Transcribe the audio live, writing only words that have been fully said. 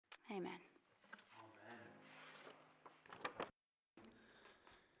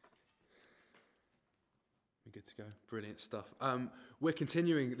to go. Brilliant stuff. We're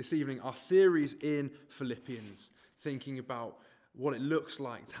continuing this evening our series in Philippians, thinking about what it looks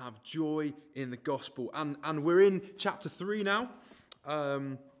like to have joy in the gospel. And we're in chapter 3 now.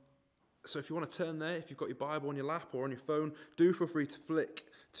 So if you want to turn there, if you've got your Bible on your lap or on your phone, do feel free to flick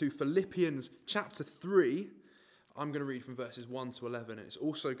to Philippians chapter 3. I'm going to read from verses 1 to 11, and it's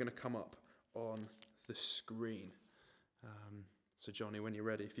also going to come up on the screen. So Johnny, when you're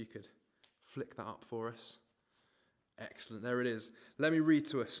ready, if you could flick that up for us. Excellent, there it is. Let me read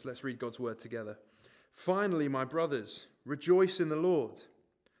to us. Let's read God's word together. Finally, my brothers, rejoice in the Lord.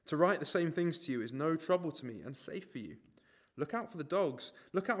 To write the same things to you is no trouble to me and safe for you. Look out for the dogs.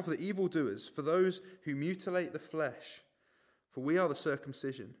 Look out for the evildoers, for those who mutilate the flesh. For we are the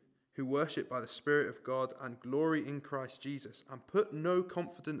circumcision, who worship by the Spirit of God and glory in Christ Jesus, and put no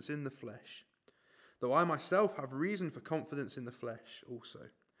confidence in the flesh. Though I myself have reason for confidence in the flesh also.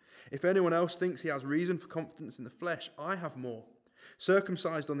 If anyone else thinks he has reason for confidence in the flesh, I have more.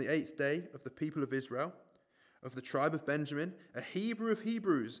 Circumcised on the 8th day of the people of Israel, of the tribe of Benjamin, a Hebrew of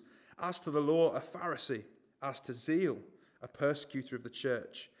Hebrews, as to the law, a Pharisee, as to zeal, a persecutor of the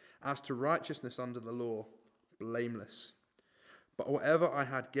church, as to righteousness under the law, blameless. But whatever I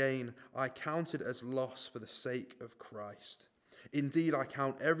had gain, I counted as loss for the sake of Christ. Indeed, I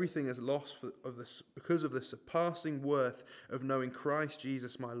count everything as loss because of the surpassing worth of knowing Christ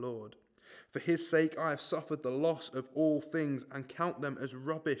Jesus my Lord. For his sake I have suffered the loss of all things and count them as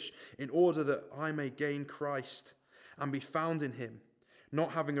rubbish, in order that I may gain Christ and be found in him,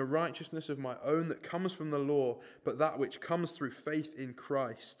 not having a righteousness of my own that comes from the law, but that which comes through faith in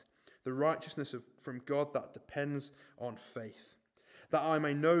Christ, the righteousness from God that depends on faith, that I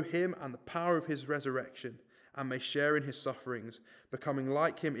may know him and the power of his resurrection, and may share in his sufferings, becoming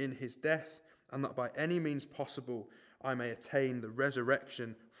like him in his death, and that by any means possible I may attain the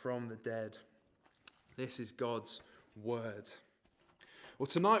resurrection from the dead. This is God's word. Well,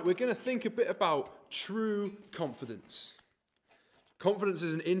 tonight we're going to think a bit about true confidence. Confidence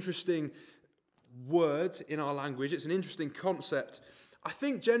is an interesting word in our language. It's an interesting concept. I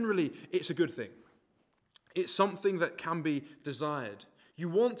think generally it's a good thing. It's something that can be desired. You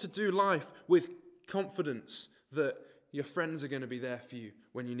want to do life with confidence that your friends are going to be there for you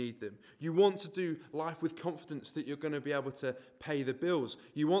when you need them. You want to do life with confidence that you're going to be able to pay the bills.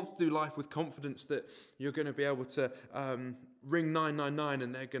 You want to do life with confidence that you're going to be able to ring 999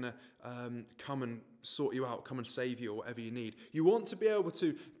 and they're going to come and sort you out, come and save you or whatever you need. You want to be able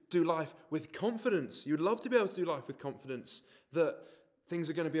to do life with confidence. You'd love to be able to do life with confidence that things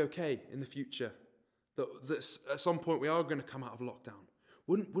are going to be okay in the future, that at some point we are going to come out of lockdown.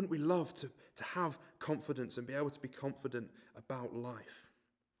 Wouldn't we love to have confidence and be able to be confident about life?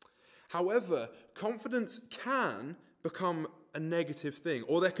 However, confidence can become a negative thing,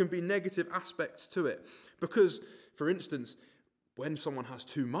 or there can be negative aspects to it. Because, for instance, when someone has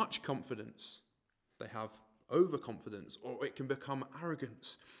too much confidence, they have overconfidence, or it can become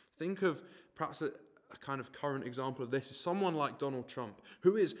arrogance. Think of perhaps a kind of current example of this is someone like Donald Trump,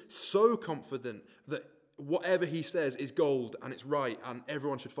 who is so confident that whatever he says is gold and it's right and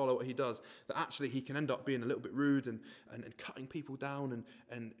everyone should follow what he does, that actually he can end up being a little bit rude and cutting people down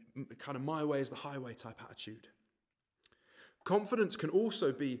and kind of my way is the highway type attitude. Confidence can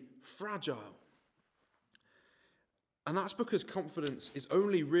also be fragile. And that's because confidence is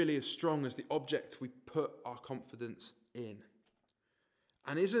only really as strong as the object we put our confidence in.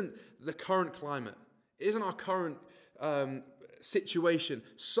 And isn't the current climate, isn't our current situation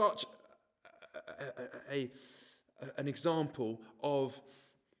such an example of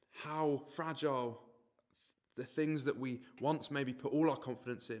how fragile the things that we once maybe put all our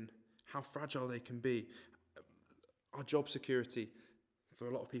confidence in, how fragile they can be? Our job security for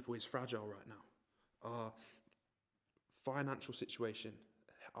a lot of people is fragile right now. Our financial situation,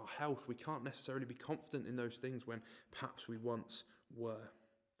 our health, we can't necessarily be confident in those things when perhaps we once were.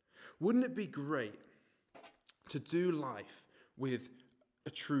 Wouldn't it be great to do life with a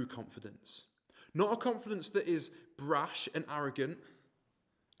true confidence? Not a confidence that is brash and arrogant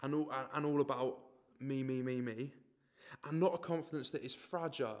and all about me, and not a confidence that is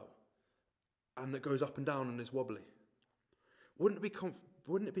fragile and that goes up and down and is wobbly. Wouldn't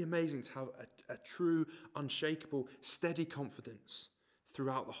it be amazing to have a true, unshakable, steady confidence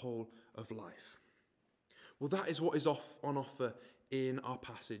throughout the whole of life? Well, that is what is on offer in our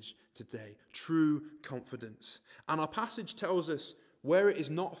passage today. True confidence. And our passage tells us where it is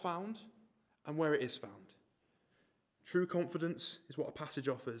not found and where it is found. True confidence is what a passage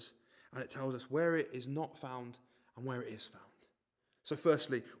offers, and it tells us where it is not found and where it is found. So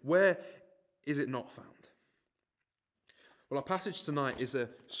firstly, where is it not found? Well, our passage tonight is a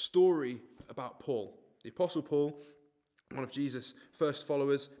story about Paul. The Apostle Paul, one of Jesus' first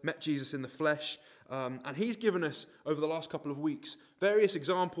followers, met Jesus in the flesh, and he's given us, over the last couple of weeks, various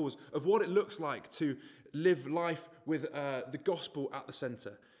examples of what it looks like to live life with the gospel at the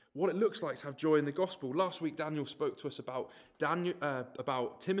centre, what it looks like to have joy in the gospel. Last week, Daniel spoke to us about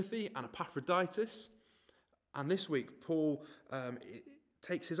Timothy and Epaphroditus, and this week, Paul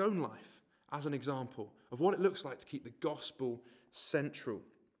takes his own life as an example of what it looks like to keep the gospel central.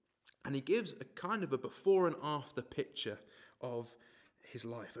 And he gives a kind of a before and after picture of his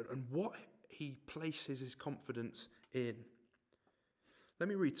life and what he places his confidence in. Let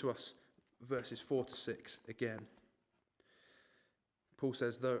me read to us verses 4 to 6 again. Paul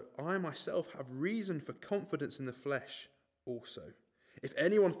says, "Though I myself have reason for confidence in the flesh also. If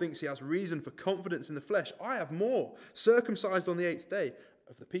anyone thinks he has reason for confidence in the flesh, I have more. Circumcised on the 8th day,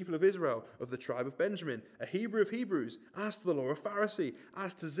 of the people of Israel, of the tribe of Benjamin, a Hebrew of Hebrews, as to the law, a Pharisee,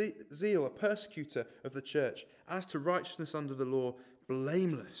 as to zeal, a persecutor of the church, as to righteousness under the law,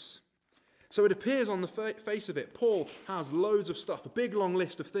 blameless." So it appears on the face of it, Paul has loads of stuff, a big long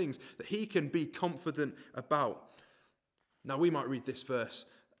list of things that he can be confident about. Now we might read this verse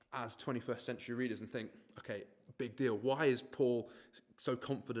as 21st century readers and think, okay, big deal. Why is Paul so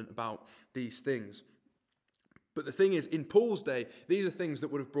confident about these things? But the thing is, in Paul's day, these are things that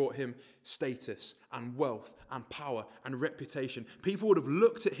would have brought him status and wealth and power and reputation. People would have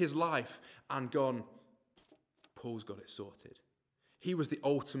looked at his life and gone, Paul's got it sorted. He was the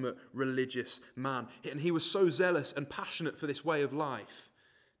ultimate religious man. And he was so zealous and passionate for this way of life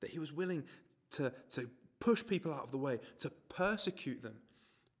that he was willing to push people out of the way, to persecute them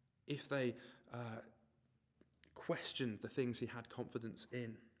if they questioned the things he had confidence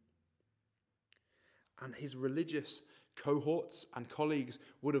in. And his religious cohorts and colleagues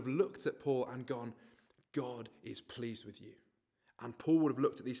would have looked at Paul and gone, God is pleased with you. And Paul would have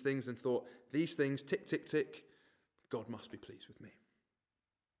looked at these things and thought, these things, tick, tick, tick, God must be pleased with me.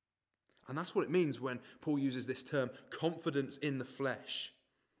 And that's what it means when Paul uses this term, confidence in the flesh.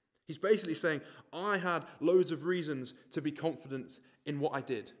 He's basically saying, I had loads of reasons to be confident in what I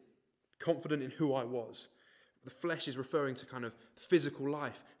did, confident in who I was. The flesh is referring to kind of physical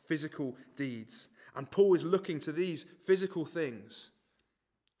life, physical deeds. And Paul is looking to these physical things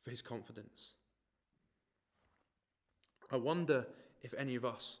for his confidence. I wonder if any of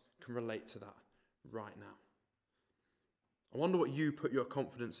us can relate to that right now. I wonder what you put your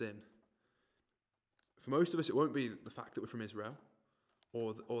confidence in. For most of us, it won't be the fact that we're from Israel,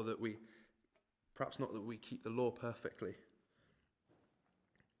 or that we, perhaps not that we keep the law perfectly.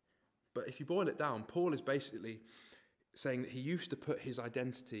 But if you boil it down, Paul is basically saying that he used to put his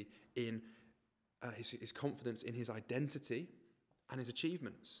identity in, his confidence in his identity and his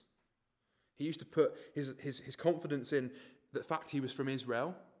achievements. He used to put his confidence in the fact he was from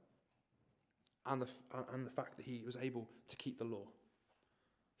Israel and the fact that he was able to keep the law.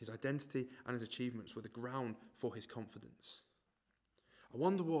 His identity and his achievements were the ground for his confidence. I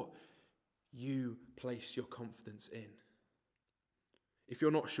wonder what you place your confidence in. If you're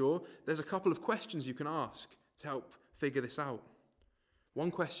not sure, there's a couple of questions you can ask to help figure this out.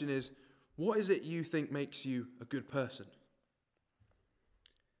 One question is, what is it you think makes you a good person?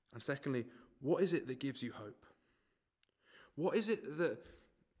 And secondly, what is it that gives you hope? What is it that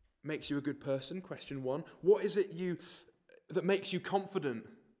makes you a good person? Question one. What is it that makes you confident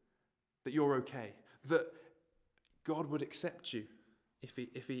that you're okay? That God would accept you if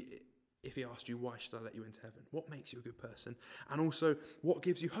he asked you, why should I let you into heaven? What makes you a good person? And also, what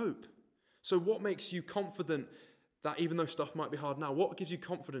gives you hope? So what makes you confident that even though stuff might be hard now, what gives you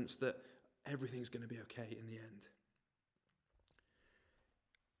confidence that everything's going to be okay in the end?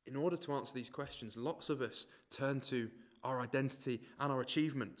 In order to answer these questions, lots of us turn to our identity and our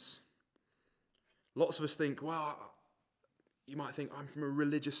achievements. Lots of us think, well, you might think, I'm from a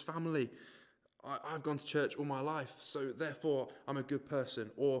religious family. I've gone to church all my life, so therefore I'm a good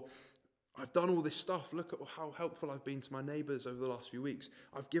person. Or I've done all this stuff. Look at how helpful I've been to my neighbours over the last few weeks.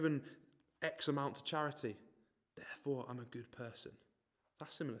 I've given X amount to charity. Therefore, I'm a good person.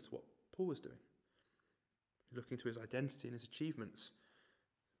 That's similar to what Paul was doing. Looking to his identity and his achievements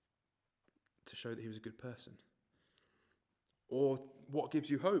to show that he was a good person. Or what gives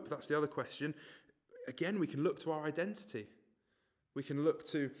you hope? That's the other question. Again, we can look to our identity. We can look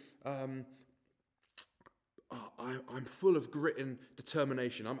to, I'm full of grit and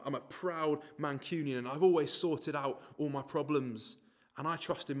determination. I'm a proud Mancunian and I've always sorted out all my problems. And I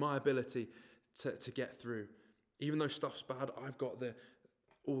trust in my ability to get through. Even though stuff's bad, I've got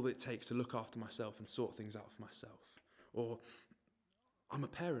all it takes to look after myself and sort things out for myself. Or I'm a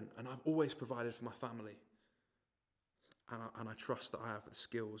parent and I've always provided for my family. And I trust that I have the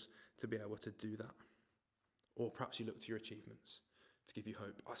skills to be able to do that. Or perhaps you look to your achievements to give you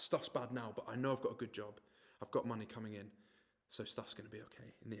hope. Stuff's bad now, but I know I've got a good job. I've got money coming in, so stuff's going to be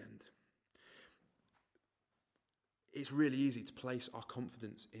okay in the end. It's really easy to place our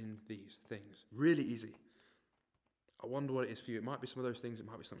confidence in these things. Really easy. I wonder what it is for you. It might be some of those things. It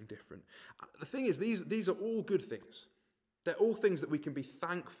might be something different. The thing is, these are all good things. They're all things that we can be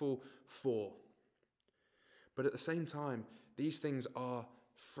thankful for. But at the same time, these things are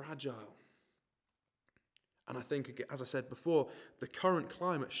fragile. And I think, as I said before, the current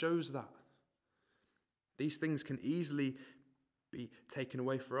climate shows that. These things can easily be taken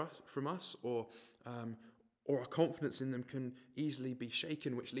away from us, or our confidence in them can easily be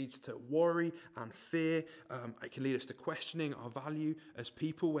shaken, which leads to worry and fear. It can lead us to questioning our value as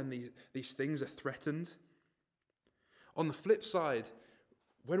people when these things are threatened. On the flip side,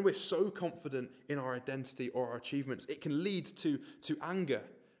 when we're so confident in our identity or our achievements, it can lead to anger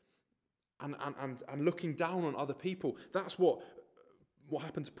and looking down on other people. That's what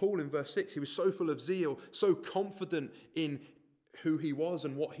happened to Paul in verse 6. He was so full of zeal, so confident in who he was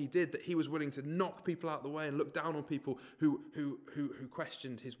and what he did, that he was willing to knock people out of the way and look down on people who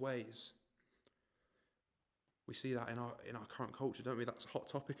questioned his ways. We see that in our current culture, don't we? That's a hot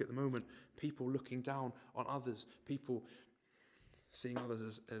topic at the moment. People looking down on others, people seeing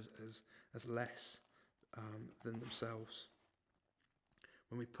others as less than themselves.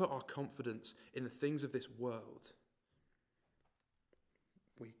 When we put our confidence in the things of this world,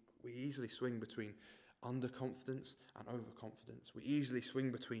 we easily swing between underconfidence and overconfidence. We easily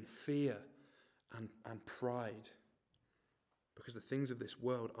swing between fear and pride, because the things of this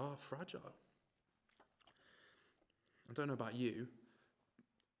world are fragile. I don't know about you,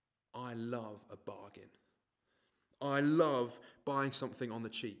 I love a bargain. I love buying something on the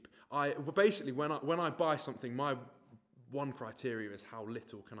cheap. Basically, when I buy something, my one criteria is how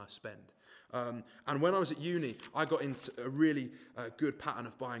little can I spend. And when I was at uni, I got into a really good pattern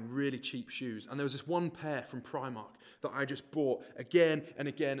of buying really cheap shoes. And there was this one pair from Primark that I just bought again and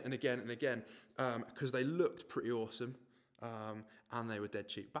again and again and again because they looked pretty awesome and they were dead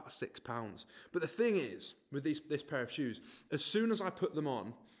cheap, about £6. But the thing is, with this pair of shoes, as soon as I put them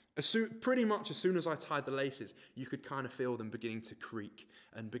on, pretty much as soon as I tied the laces, you could kind of feel them beginning to creak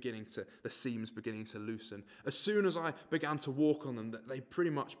and the seams beginning to loosen. As soon as I began to walk on them, they pretty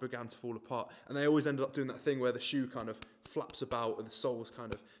much began to fall apart. And they always ended up doing that thing where the shoe kind of flaps about and the sole's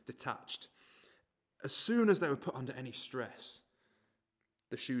kind of detached. As soon as they were put under any stress,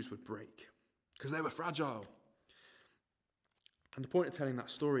 the shoes would break because they were fragile. And the point of telling that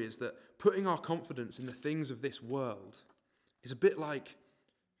story is that putting our confidence in the things of this world is a bit like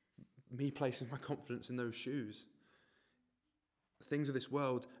me placing my confidence in those shoes. The things of this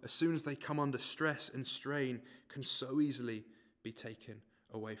world, as soon as they come under stress and strain, can so easily be taken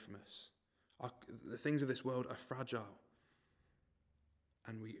away from us. The things of this world are fragile,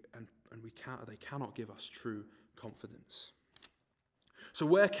 and they cannot give us true confidence. So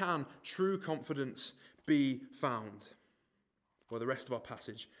where can true confidence be found? Well, the rest of our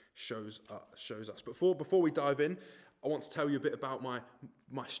passage shows us. Before we dive in, I want to tell you a bit about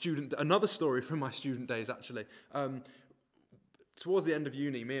another story from my student days, actually. Towards the end of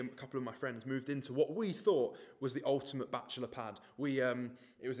uni, me and a couple of my friends moved into what we thought was the ultimate bachelor pad.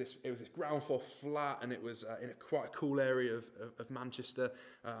 It was this ground floor flat, and it was in quite a cool area of Manchester.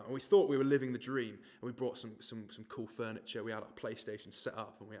 And we thought we were living the dream. And we brought some cool furniture. We had a PlayStation set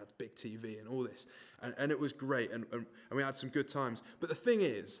up, and we had a big TV and all this. And it was great, and we had some good times. But the thing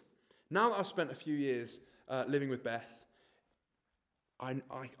is, now that I've spent a few years living with Beth,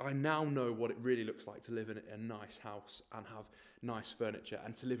 I now know what it really looks like to live in a nice house and have nice furniture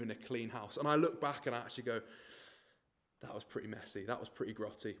and to live in a clean house. And I look back and I actually go, that was pretty messy. That was pretty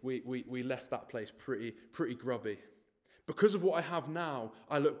grotty. We left that place pretty grubby. Because of what I have now,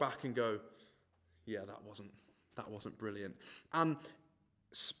 I look back and go, yeah, that wasn't brilliant. And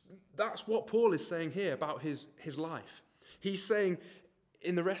that's what Paul is saying here about his life. He's saying,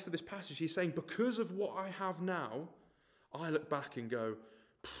 in the rest of this passage, he's saying, because of what I have now, I look back and go,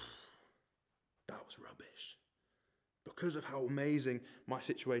 that was rubbish. Because of how amazing my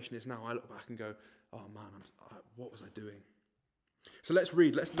situation is now, I look back and go, oh man, what was I doing? So let's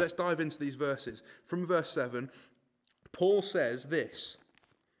read, let's dive into these verses. From verse 7, Paul says this.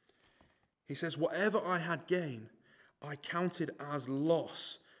 He says, whatever I had gained, I counted as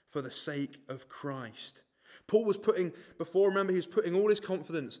loss for the sake of Christ. Paul was putting all his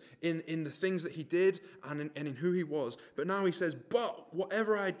confidence in the things that he did and in who he was. But now he says, but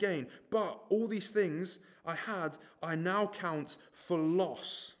whatever I had gained, but all these things I had, I now count for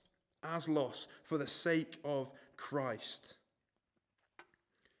loss, as loss, for the sake of Christ.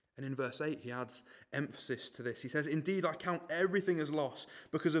 And in verse 8, he adds emphasis to this. He says, "Indeed, I count everything as loss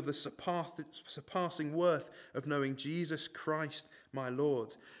because of the surpassing worth of knowing Jesus Christ, my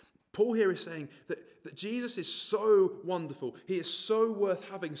Lord." Paul here is saying that Jesus is so wonderful. He is so worth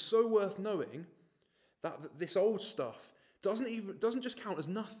having, so worth knowing, that this old stuff doesn't just count as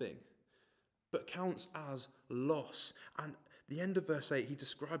nothing, but counts as loss. And the end of verse 8, he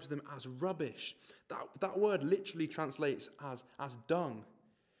describes them as rubbish. That word literally translates as dung.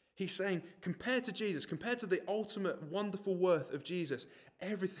 He's saying, compared to Jesus, compared to the ultimate wonderful worth of Jesus,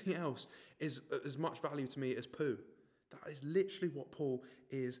 everything else is as much value to me as poo. That is literally what Paul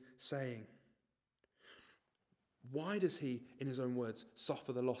is saying. Why does he, in his own words,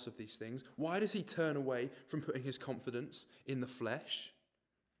 suffer the loss of these things? Why does he turn away from putting his confidence in the flesh?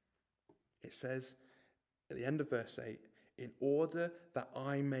 It says at the end of verse 8, "In order that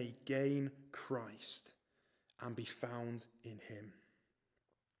I may gain Christ and be found in him."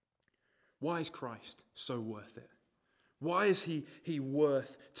 Why is Christ so worth it? Why is he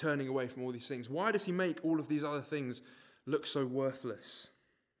worth turning away from all these things? Why does he make all of these other things look so worthless?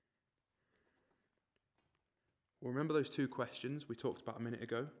 Well, remember those two questions we talked about a minute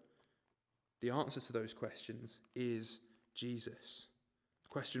ago? The answer to those questions is Jesus.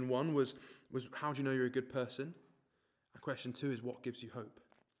 Question 1 was how do you know you're a good person? And question 2 is what gives you hope?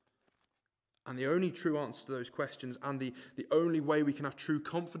 And the only true answer to those questions, and the only way we can have true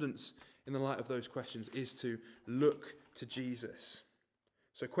confidence in the light of those questions, is to look to Jesus.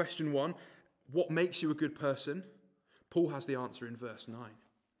 So question 1, what makes you a good person? Paul has the answer in verse 9.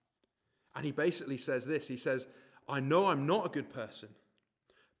 And he basically says this. He says, "I know I'm not a good person,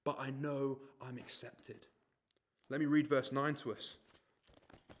 but I know I'm accepted." Let me read verse 9 to us.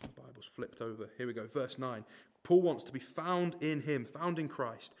 The Bible's flipped over. Here we go. Verse 9. Paul wants to be found in him, found in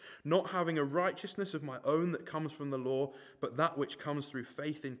Christ, not having a righteousness of my own that comes from the law, but that which comes through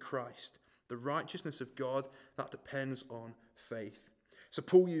faith in Christ, the righteousness of God that depends on faith. So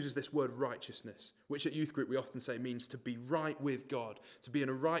Paul uses this word righteousness, which at youth group we often say means to be right with God, to be in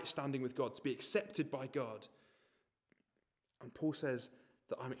a right standing with God, to be accepted by God. And Paul says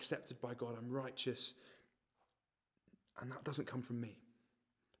that I'm accepted by God, I'm righteous, and that doesn't come from me.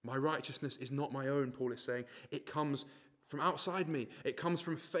 My righteousness is not my own, Paul is saying. It comes from outside me. It comes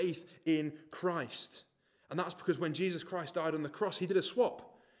from faith in Christ. And that's because when Jesus Christ died on the cross, he did a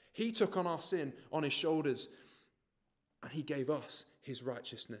swap. He took on our sin on his shoulders, and he gave us his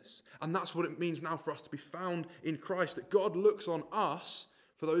righteousness. And that's what it means now for us to be found in Christ, that God looks on us,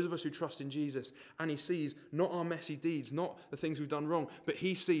 for those of us who trust in Jesus, and he sees not our messy deeds, not the things we've done wrong, but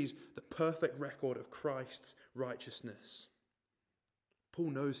he sees the perfect record of Christ's righteousness.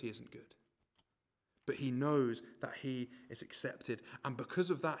 Paul knows he isn't good, but he knows that he is accepted. And because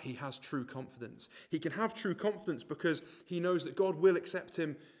of that, he has true confidence. He can have true confidence because he knows that God will accept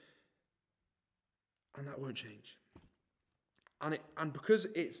him, and that won't change. And because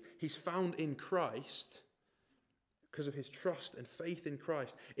he's found in Christ, because of his trust and faith in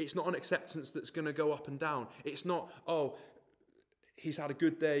Christ, it's not an acceptance that's going to go up and down. It's not, oh, he's had a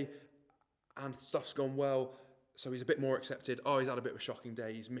good day and stuff's gone well, so he's a bit more accepted. Oh, he's had a bit of a shocking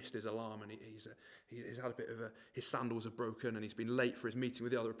day. He's missed his alarm, and he's had a bit of his sandals are broken, and he's been late for his meeting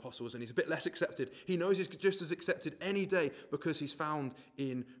with the other apostles, and he's a bit less accepted. He knows he's just as accepted any day because he's found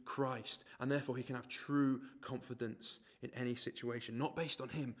in Christ, and therefore he can have true confidence in any situation, not based on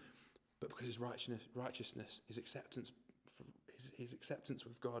him, but because his righteousness, his acceptance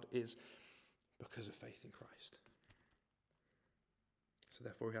with God is because of faith in Christ. So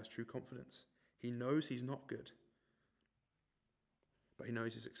therefore he has true confidence. He knows he's not good, but he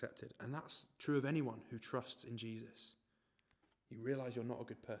knows he's accepted. And that's true of anyone who trusts in Jesus. You realize you're not a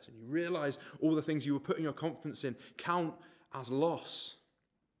good person. You realize all the things you were putting your confidence in count as loss.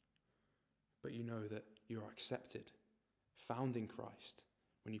 But you know that you are accepted, found in Christ,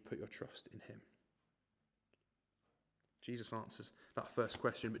 when you put your trust in him. Jesus answers that first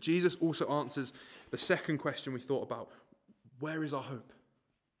question. But Jesus also answers the second question we thought about. Where is our hope?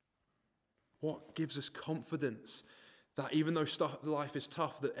 What gives us confidence that even though life is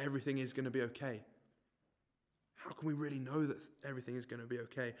tough, that everything is going to be okay? How can we really know that everything is going to be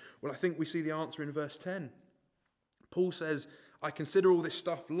okay? Well, I think we see the answer in verse 10. Paul says, "I consider all this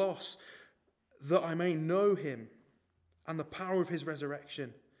stuff loss, that I may know him and the power of his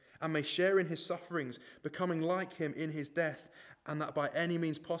resurrection, and may share in his sufferings, becoming like him in his death, and that by any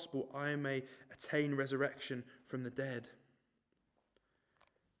means possible I may attain resurrection from the dead."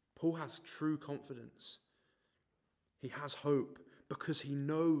 Paul has true confidence. He has hope because he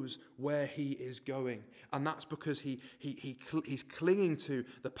knows where he is going. And that's because he's clinging to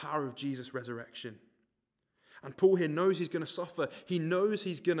the power of Jesus' resurrection. And Paul here knows he's going to suffer. He knows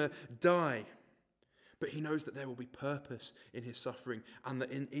he's going to die. But he knows that there will be purpose in his suffering, and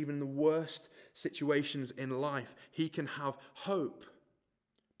that even in the worst situations in life, he can have hope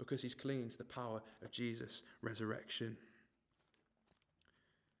because he's clinging to the power of Jesus' resurrection.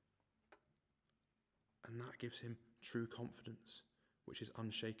 And that gives him true confidence, which is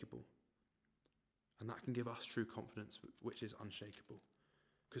unshakable. And that can give us true confidence, which is unshakable.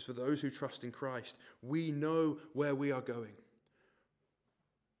 Because for those who trust in Christ, we know where we are going.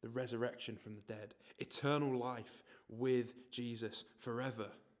 The resurrection from the dead, eternal life with Jesus forever.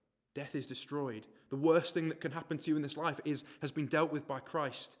 Death is destroyed. The worst thing that can happen to you in this life has been dealt with by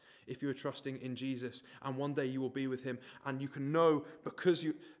Christ if you are trusting in Jesus. And one day you will be with him. And you can know because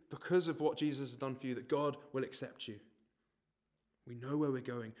of what Jesus has done for you that God will accept you. We know where we're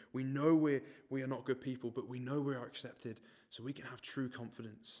going. We know we are not good people, but we know we are accepted. So we can have true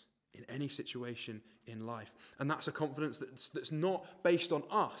confidence in any situation in life. And that's a confidence that's not based on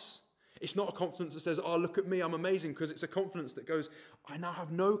us. It's not a confidence that says, oh, look at me, I'm amazing, because it's a confidence that goes, I now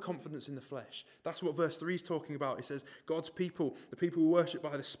have no confidence in the flesh. That's what verse 3 is talking about. It says, God's people, the people who worship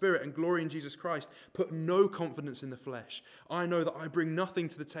by the Spirit and glory in Jesus Christ, put no confidence in the flesh. I know that I bring nothing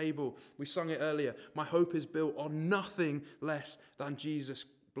to the table. We sung it earlier. My hope is built on nothing less than Jesus'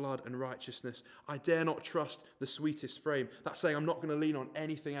 blood and righteousness. I dare not trust the sweetest frame. That's saying I'm not going to lean on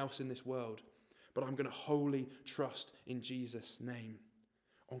anything else in this world, but I'm going to wholly trust in Jesus' name.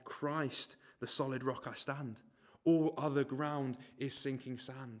 On Christ, the solid rock, I stand. All other ground is sinking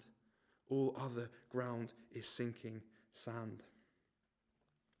sand. All other ground is sinking sand.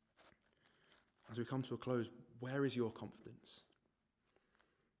 As we come to a close, where is your confidence?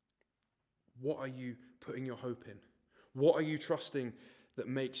 What are you putting your hope in? What are you trusting that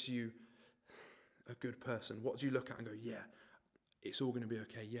makes you a good person? What do you look at and go, yeah, it's all going to be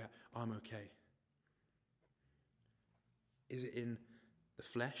okay. Yeah, I'm okay. Is it in the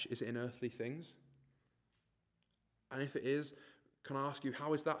flesh? Is it in earthly things? And if it is, can I ask you,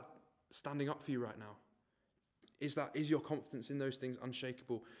 how is that standing up for you right now? Is your confidence in those things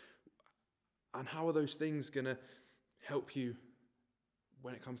unshakable? And how are those things going to help you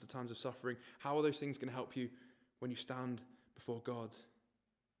when it comes to times of suffering? How are those things going to help you when you stand before God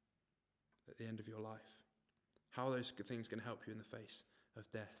at the end of your life? How are those things going to help you in the face of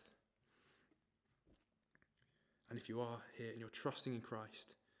death? And if you are here and you're trusting in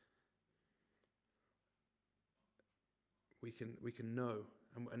Christ, we can know,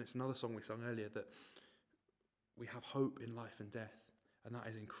 and it's another song we sung earlier, that we have hope in life and death, and that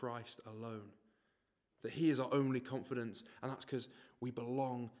is in Christ alone. That he is our only confidence, and that's because we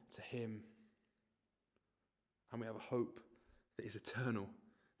belong to him. And we have a hope that is eternal,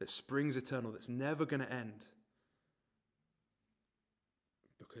 that springs eternal, that's never going to end.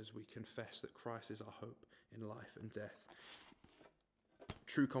 Because we confess that Christ is our hope in life and death.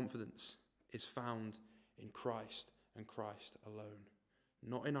 True confidence is found in Christ and Christ alone.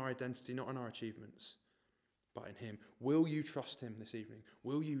 Not in our identity, not in our achievements, but in him. Will you trust him this evening?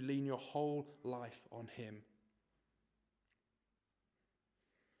 Will you lean your whole life on him?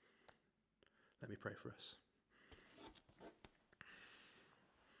 Let me pray for us.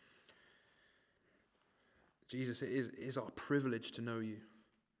 Jesus, it is our privilege to know you.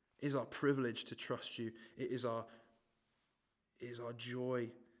 It is our privilege to trust you. It is our joy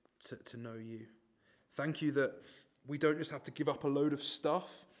to know you. Thank you that we don't just have to give up a load of stuff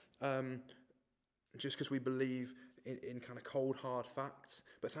just because we believe in kind of cold, hard facts.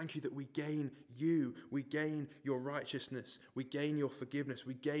 But thank you that we gain you. We gain your righteousness. We gain your forgiveness.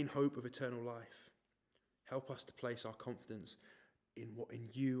 We gain hope of eternal life. Help us to place our confidence in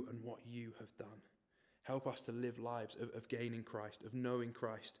you and what you have done. Help us to live lives of gaining Christ, of knowing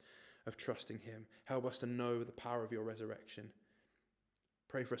Christ, of trusting him. Help us to know the power of your resurrection.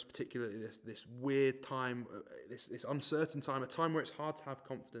 Pray for us particularly this weird time, this uncertain time, a time where it's hard to have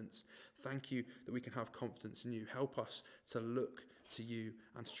confidence. Thank you that we can have confidence in you. Help us to look to you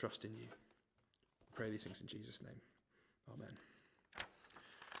and to trust in you. We pray these things in Jesus' name. Amen.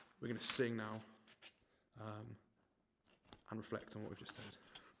 We're going to sing now and reflect on what we've just heard.